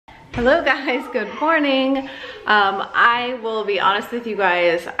Hello guys, good morning. I will be honest with you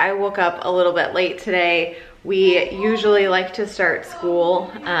guys, I woke up a little bit late today. We usually like to start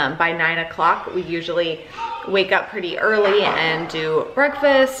school by 9 o'clock. We usually wake up pretty early and do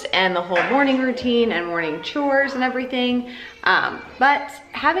breakfast and the whole morning routine and morning chores and everything. But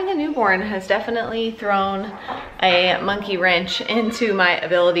having a newborn has definitely thrown a monkey wrench into my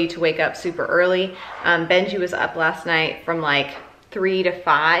ability to wake up super early. Benji was up last night from like 3 to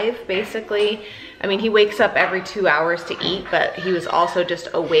 5 basically. I mean, he wakes up every 2 hours to eat, but he was also just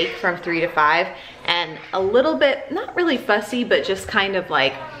awake from 3 to 5 and a little bit, not really fussy, but just kind of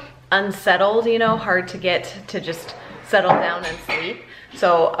like unsettled, you know, hard to get to just settle down and sleep.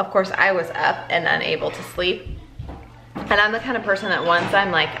 So of course I was up and unable to sleep. And I'm the kind of person that once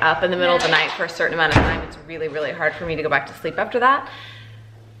I'm like up in the middle of the night for a certain amount of time, it's really, really hard for me to go back to sleep after that.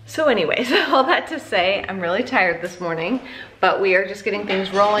 So anyways, all that to say, I'm really tired this morning, but we are just getting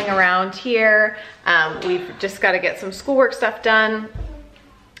things rolling around here. We've just got to get some schoolwork stuff done.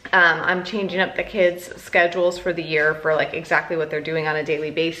 I'm changing up the kids' schedules for the year for like exactly what they're doing on a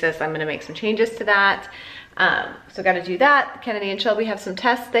daily basis. I'm going to make some changes to that. So got to do that. Kennedy and Shelby have some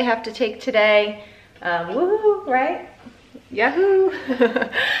tests they have to take today. Woohoo, right? Yahoo!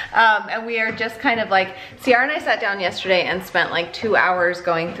 And we are just kind of like, Ciara and I sat down yesterday and spent like 2 hours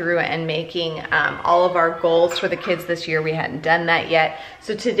going through and making all of our goals for the kids this year. We hadn't done that yet.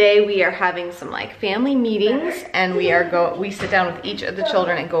 So today we are having some like family meetings and we sit down with each of the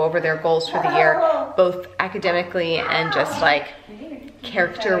children and go over their goals for the year, both academically and just like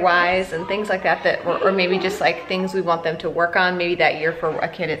character-wise and things like that, or maybe just like things we want them to work on. Maybe that year for a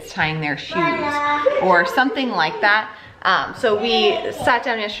kid it's tying their shoes or something like that. So we sat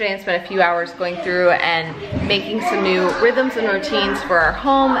down yesterday and spent a few hours going through and making some new rhythms and routines for our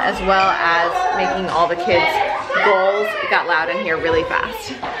home, as well as making all the kids' goals. It got loud in here really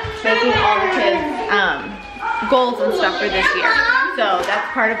fast. Making all the kids' goals and stuff for this year. So that's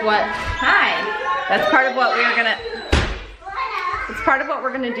part of what, that's part of what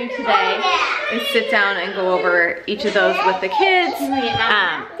we're gonna do today, is sit down and go over each of those with the kids.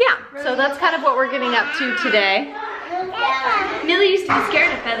 Yeah, so that's kind of what we're getting up to today. Millie used to be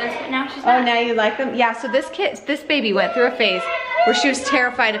scared of feathers, but now she's not. Oh, now you like them? Yeah, so this baby went through a phase where she was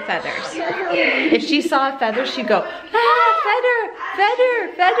terrified of feathers. If she saw a feather, she'd go, ah, feather,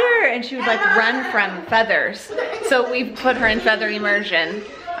 feather, feather, and she would like run from feathers. So we've put her in feather immersion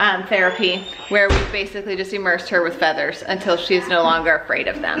therapy, where we've basically just immersed her with feathers until she's no longer afraid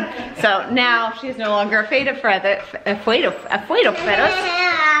of them. So now she's no longer afraid of feathers.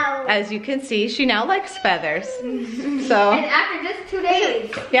 As you can see, she now likes feathers. So. And after just 2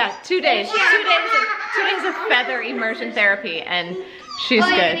 days. Yeah, 2 days. 2 days of feather immersion therapy, and she's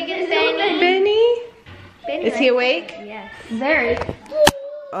good. Benny? Is he awake? Yes. Very.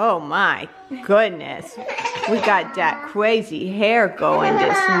 Oh my goodness. We got that crazy hair going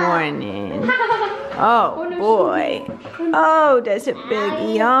this morning. Oh boy. Oh, that's a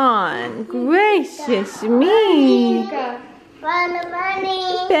big yawn. Gracious me.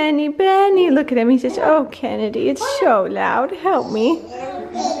 Benny, Benny. Look at him. He says, oh, Kennedy, it's so loud. Help me.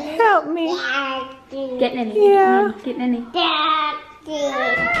 Help me. Get Nenny. Yeah. Get Nenny.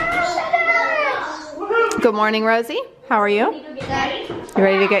 Good morning, Rosie. How are you? You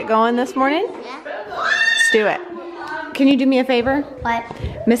ready to get going this morning? Yeah. Let's do it. Can you do me a favor? What?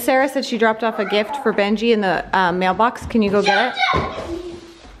 Miss Sarah said she dropped off a gift for Benji in the mailbox. Can you go get it?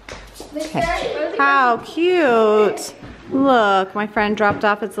 Okay. How cute. Look, my friend dropped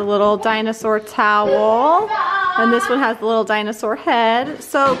off. It's a little dinosaur towel. And this one has the little dinosaur head.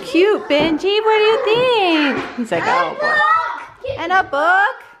 So cute, Benji. What do you think? He's like, oh boy. And a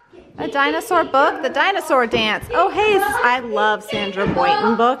book? A dinosaur book? The Dinosaur Dance. Oh, hey, I love Sandra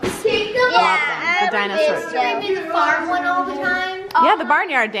Boynton books. Love them. The dinosaurs. The farm one all the time? Yeah, the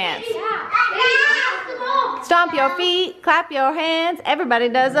Barnyard Dance. Stomp your feet, clap your hands. Everybody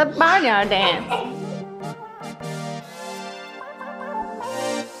does a barnyard dance.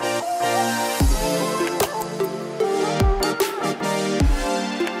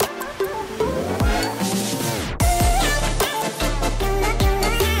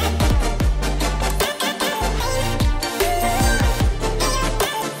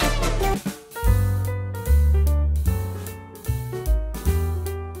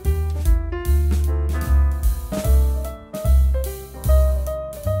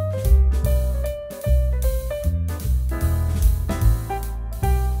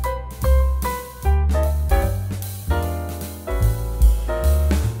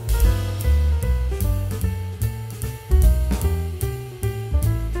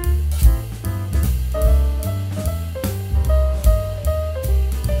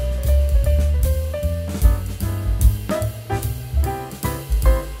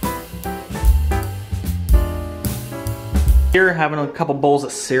 Here, having a couple bowls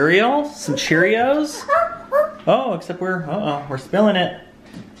of cereal, some Cheerios. Oh, except we're spilling it.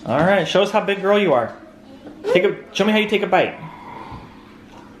 All right, show us how big girl you are. Show me how you take a bite.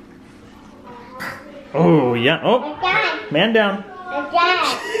 Oh, yeah, oh, man down.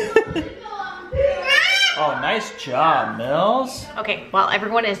 Oh, nice job, Mills. Okay, while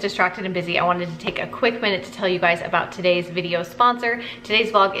everyone is distracted and busy, I wanted to take a quick minute to tell you guys about today's video sponsor.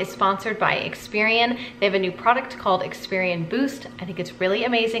 Today's vlog is sponsored by Experian. They have a new product called Experian Boost. I think it's really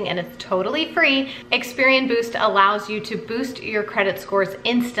amazing and it's totally free. Experian Boost allows you to boost your credit scores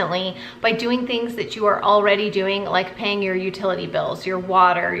instantly by doing things that you are already doing, like paying your utility bills, your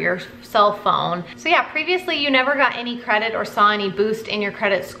water, your cell phone. So yeah, previously you never got any credit or saw any boost in your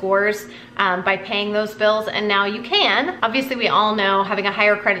credit scores by paying those bills, and now you can. Obviously, we all know having a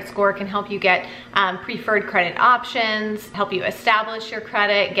higher credit score can help you get preferred credit options, help you establish your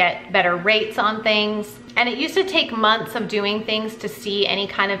credit, get better rates on things. And it used to take months of doing things to see any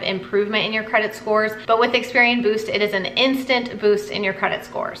kind of improvement in your credit scores, but with Experian Boost, it is an instant boost in your credit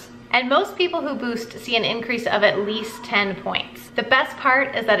scores. And most people who boost see an increase of at least 10 points. The best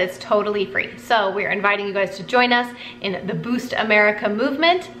part is that it's totally free. So we're inviting you guys to join us in the Boost America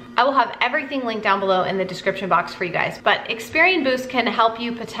movement. I will have everything linked down below in the description box for you guys, but Experian Boost can help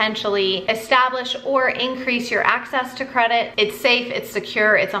you potentially establish or increase your access to credit. It's safe, it's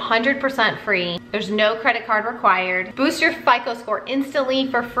secure, it's 100% free. There's no credit card required. Boost your FICO score instantly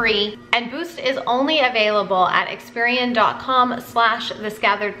for free, and Boost is only available at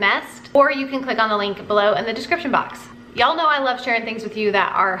Experian.com/thisgatherednest, or you can click on the link below in the description box. Y'all know I love sharing things with you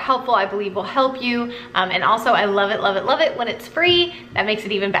that are helpful, I believe will help you. And also I love it when it's free. That makes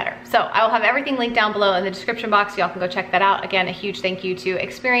it even better. So I will have everything linked down below in the description box. Y'all can go check that out. Again, a huge thank you to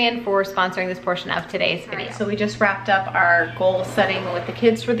Experian for sponsoring this portion of today's video. Right, so we just wrapped up our goal setting with the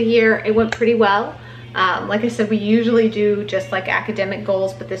kids for the year. It went pretty well. Like I said, we usually do just like academic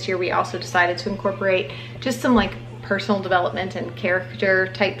goals, but this year we also decided to incorporate just some like personal development and character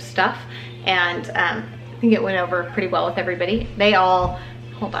type stuff. And I think it went over pretty well with everybody. They all,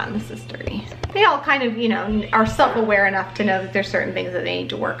 hold on, this is dirty. They all kind of, you know, are self-aware enough to know that there's certain things that they need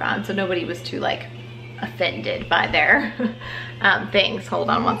to work on. So nobody was too like offended by their things.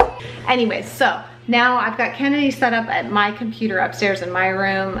 Hold on one second. Anyways, so now I've got Kennedy set up at my computer upstairs in my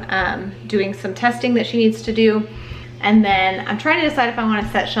room, doing some testing that she needs to do. And then I'm trying to decide if I want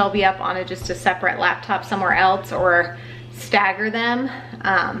to set Shelby up on just a separate laptop somewhere else or stagger them.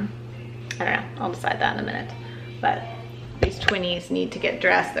 I don't know, I'll decide that in a minute. But these twinnies need to get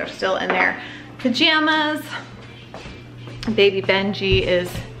dressed. They're still in their pajamas. Baby Benji is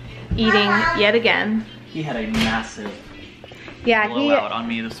eating yet again. He had a massive blowout on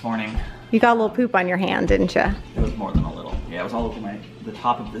me this morning. You got a little poop on your hand, didn't you? It was more than a little. Yeah, it was all over the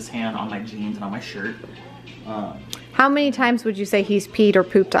top of this hand, on my jeans and on my shirt. How many times would you say he's peed or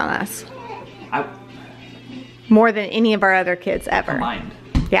pooped on us? More than any of our other kids ever. Combined.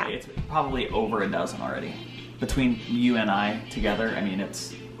 Yeah. It's probably over a dozen already. Between you and I together, I mean,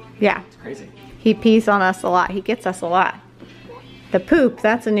 it's crazy. He pees on us a lot. He gets us a lot. The poop,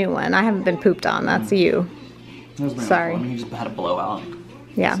 that's a new one. I haven't been pooped on. That's you. Sorry. I mean, you just had a blowout.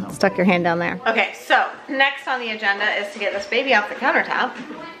 Yeah, so. Stuck your hand down there. Okay, so next on the agenda is to get this baby off the countertop.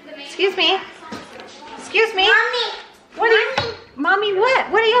 Excuse me. Excuse me. Mommy. Mommy, what?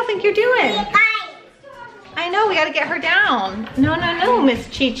 What do y'all think you're doing? I know, we gotta get her down. No, Miss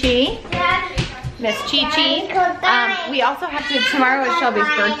Chi-Chi. Miss Chi-Chi. We also have to, tomorrow is Shelby's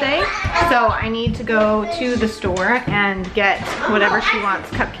birthday, so I need to go to the store and get whatever she wants,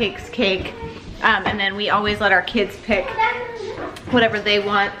 cupcakes, cake, and then we always let our kids pick whatever they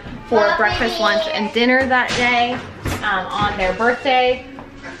want for breakfast, lunch, and dinner that day on their birthday.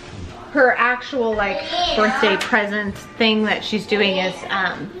 Her actual like birthday present thing that she's doing is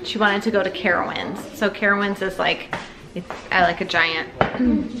she wanted to go to Carowinds. So Carowinds is like, I like a giant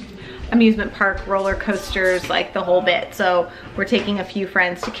amusement park, roller coasters, like the whole bit. So we're taking a few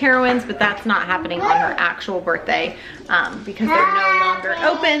friends to Carowinds, but that's not happening on her actual birthday because they're no longer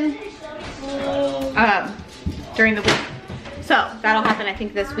open during the week. So that'll happen I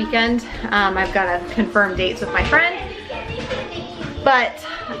think this weekend. I've got to confirm dates with my friend. But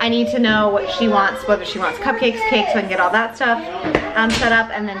I need to know what she wants, whether she wants cupcakes, cakes, so I can get all that stuff set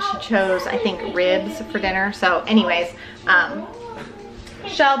up. And then she chose, I think, ribs for dinner. So anyways,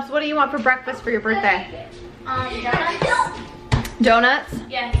 Shelbs, what do you want for breakfast for your birthday? Donuts. Donuts?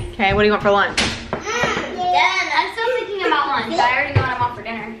 Yes. Okay, what do you want for lunch? Dad, I'm still thinking about lunch. I already know what I want for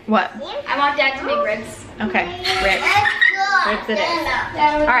dinner. What? I want Dad to make ribs. Okay, ribs. Ribs it is.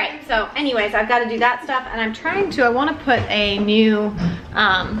 All right, so anyways, I've got to do that stuff, and I'm trying to, I want to put a new,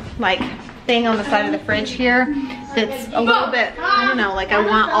 like, thing on the side of the fridge here that's a little bit, I don't know, like I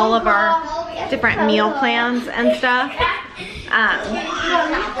want all of our different meal plans and stuff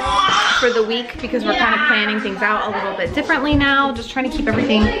for the week, because we're kind of planning things out a little bit differently now, just trying to keep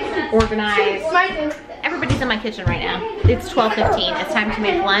everything organized. Everybody's in my kitchen right now. It's 12:15, it's time to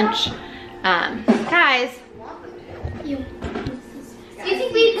make lunch. Guys. Do you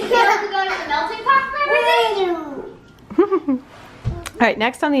think we can go to the melting pot for everything? All right,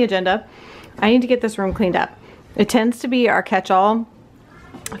 next on the agenda, I need to get this room cleaned up. It tends to be our catch-all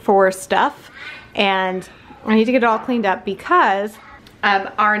for stuff, and I need to get it all cleaned up because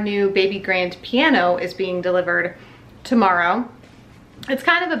our new baby grand piano is being delivered tomorrow. It's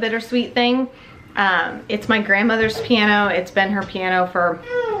kind of a bittersweet thing. It's my grandmother's piano. It's been her piano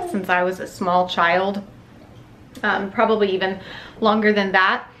since I was a small child, probably even longer than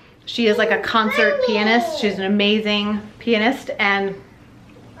that. She is like a concert pianist. She's an amazing pianist, and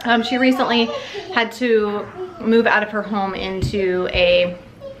she recently had to move out of her home into a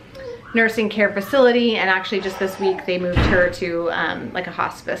nursing care facility, and actually just this week they moved her to like a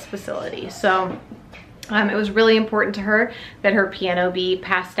hospice facility. So it was really important to her that her piano be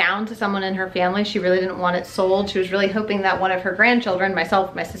passed down to someone in her family. She really didn't want it sold. She was really hoping that one of her grandchildren,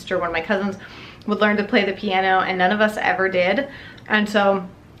 myself, my sister, one of my cousins, would learn to play the piano, and none of us ever did. And so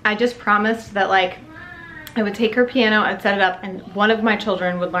I just promised that like I would take her piano and set it up, and one of my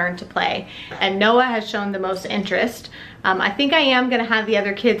children would learn to play. And Noah has shown the most interest. I think I am gonna have the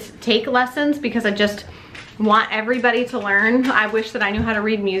other kids take lessons because I just want everybody to learn. I wish that I knew how to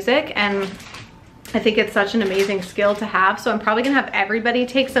read music, and I think it's such an amazing skill to have. So I'm probably gonna have everybody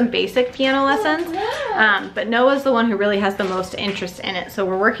take some basic piano lessons. But Noah's the one who really has the most interest in it. So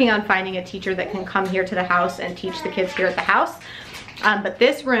we're working on finding a teacher that can come here to the house and teach the kids here at the house. But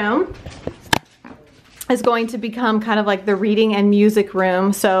this room is going to become kind of like the reading and music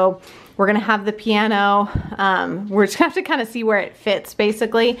room. So we're gonna have the piano. We're just gonna have to kind of see where it fits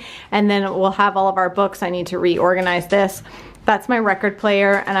basically. And then we'll have all of our books. I need to reorganize this. That's my record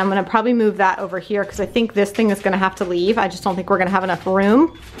player, and I'm gonna probably move that over here because I think this thing is gonna have to leave. I just don't think we're gonna have enough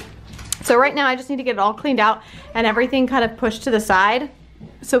room. So right now I just need to get it all cleaned out and everything kind of pushed to the side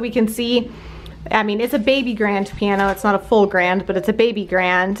so we can see. I mean, it's a baby grand piano. It's not a full grand, but it's a baby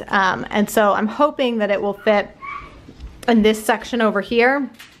grand. And so I'm hoping that it will fit in this section over here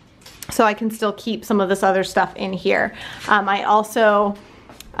so I can still keep some of this other stuff in here. I also,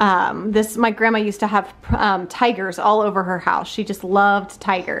 my grandma used to have tigers all over her house. She just loved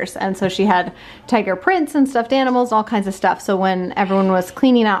tigers. And so she had tiger prints and stuffed animals, all kinds of stuff. So when everyone was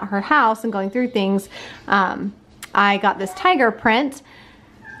cleaning out her house and going through things, I got this tiger print.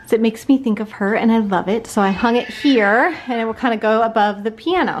 It makes me think of her, and I love it. So I hung it here, and it will kind of go above the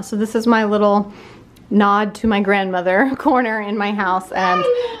piano. So this is my little nod to my grandmother corner in my house, and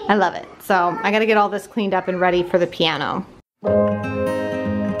I love it. So I got to get all this cleaned up and ready for the piano.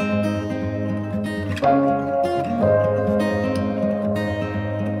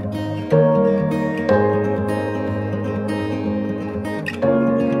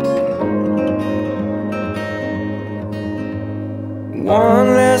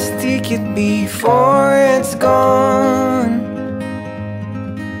 One last ticket before it's gone.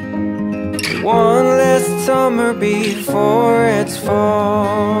 One last summer before it's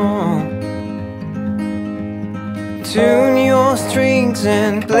fall. Tune your strings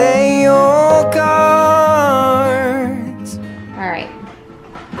and play your cards. All right.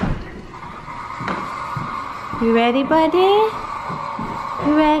 You ready, buddy?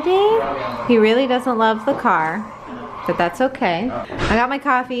 You ready? He really doesn't love the car, but that's okay. I got my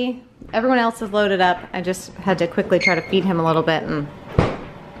coffee. Everyone else is loaded up. I just had to quickly try to feed him a little bit and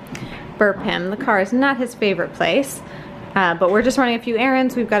burp him. The car is not his favorite place, but we're just running a few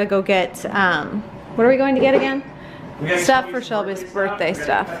errands. We've got to go get, what are we going to get again? Stuff for Shelby's birthday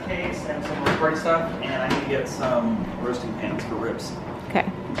stuff. Cakes and some birthday stuff, and I need to get some roasting pans for ribs.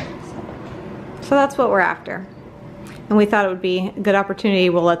 Okay. So that's what we're after. And we thought it would be a good opportunity.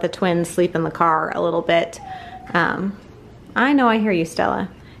 We'll let the twins sleep in the car a little bit. I know, I hear you, Stella.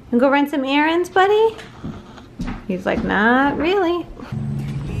 You go run some errands, buddy? He's like, not really.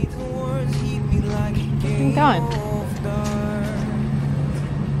 Where are you going?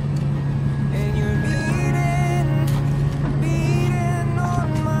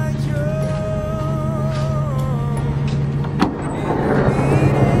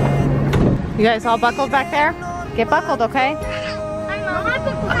 You guys all buckled back there? Get buckled, okay?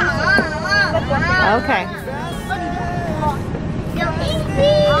 Okay.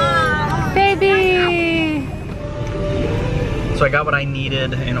 Baby! So I got what I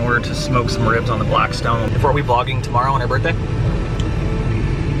needed in order to smoke some ribs on the Blackstone. Are we vlogging tomorrow on her birthday?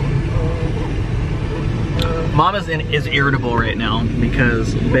 Mom is irritable right now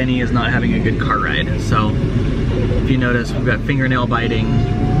because Benny is not having a good car ride. So if you notice, we've got fingernail biting,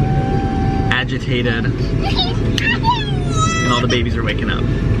 agitated, and all the babies are waking up.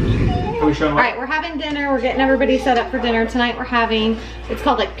 All right, we're having dinner. We're getting everybody set up for dinner. Tonight we're having, it's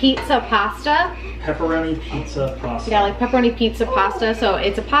called like pizza pasta. Pepperoni pizza pasta. Yeah, like pepperoni pizza pasta. So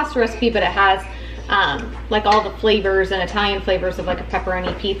it's a pasta recipe, but it has like all the flavors and Italian flavors of like a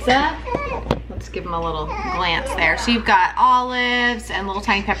pepperoni pizza. Let's give them a little glance there. So you've got olives and little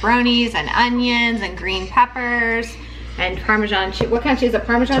tiny pepperonis and onions and green peppers and Parmesan cheese. What kind of cheese is it?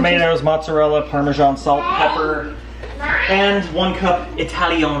 Parmesan tomatoes, cheese? mozzarella, Parmesan, salt, pepper, and 1 cup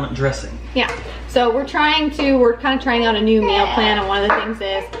Italian dressing. Yeah. So we're kind of trying out a new meal plan, and one of the things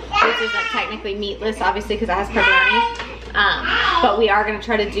is, this isn't technically meatless, obviously, because it has pepperoni. But we are going to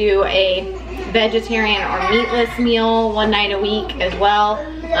try to do a vegetarian or meatless meal one night a week as well.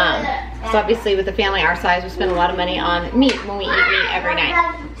 So obviously with a family our size, we spend a lot of money on meat when we eat meat every night.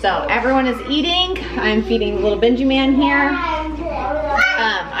 So everyone is eating. I'm feeding little Benji man here.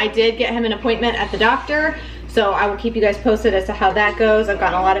 I did get him an appointment at the doctor, so I will keep you guys posted as to how that goes. I've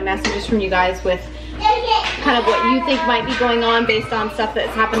gotten a lot of messages from you guys with kind of what you think might be going on based on stuff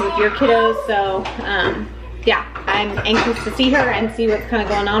that's happened with your kiddos. So yeah, I'm anxious to see her and see what's kind of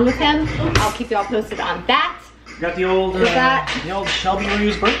going on with him. I'll keep you all posted on that. We got the old Shelby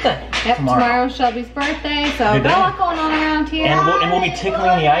Rue's birthday. Yep, tomorrow's Shelby's birthday, so got a lot going on around here. And we'll be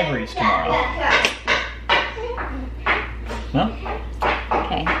tickling the ivories tomorrow. No?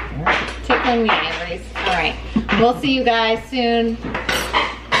 Okay, tickling the ivories. All right, we'll see you guys soon.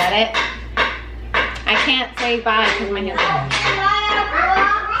 Got it? I can't say bye because my hands are.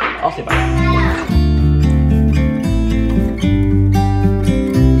 I'll say bye.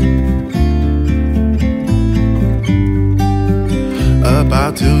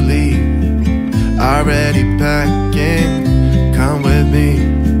 About to leave, already packing. Come with me,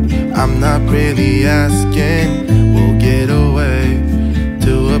 I'm not really asking.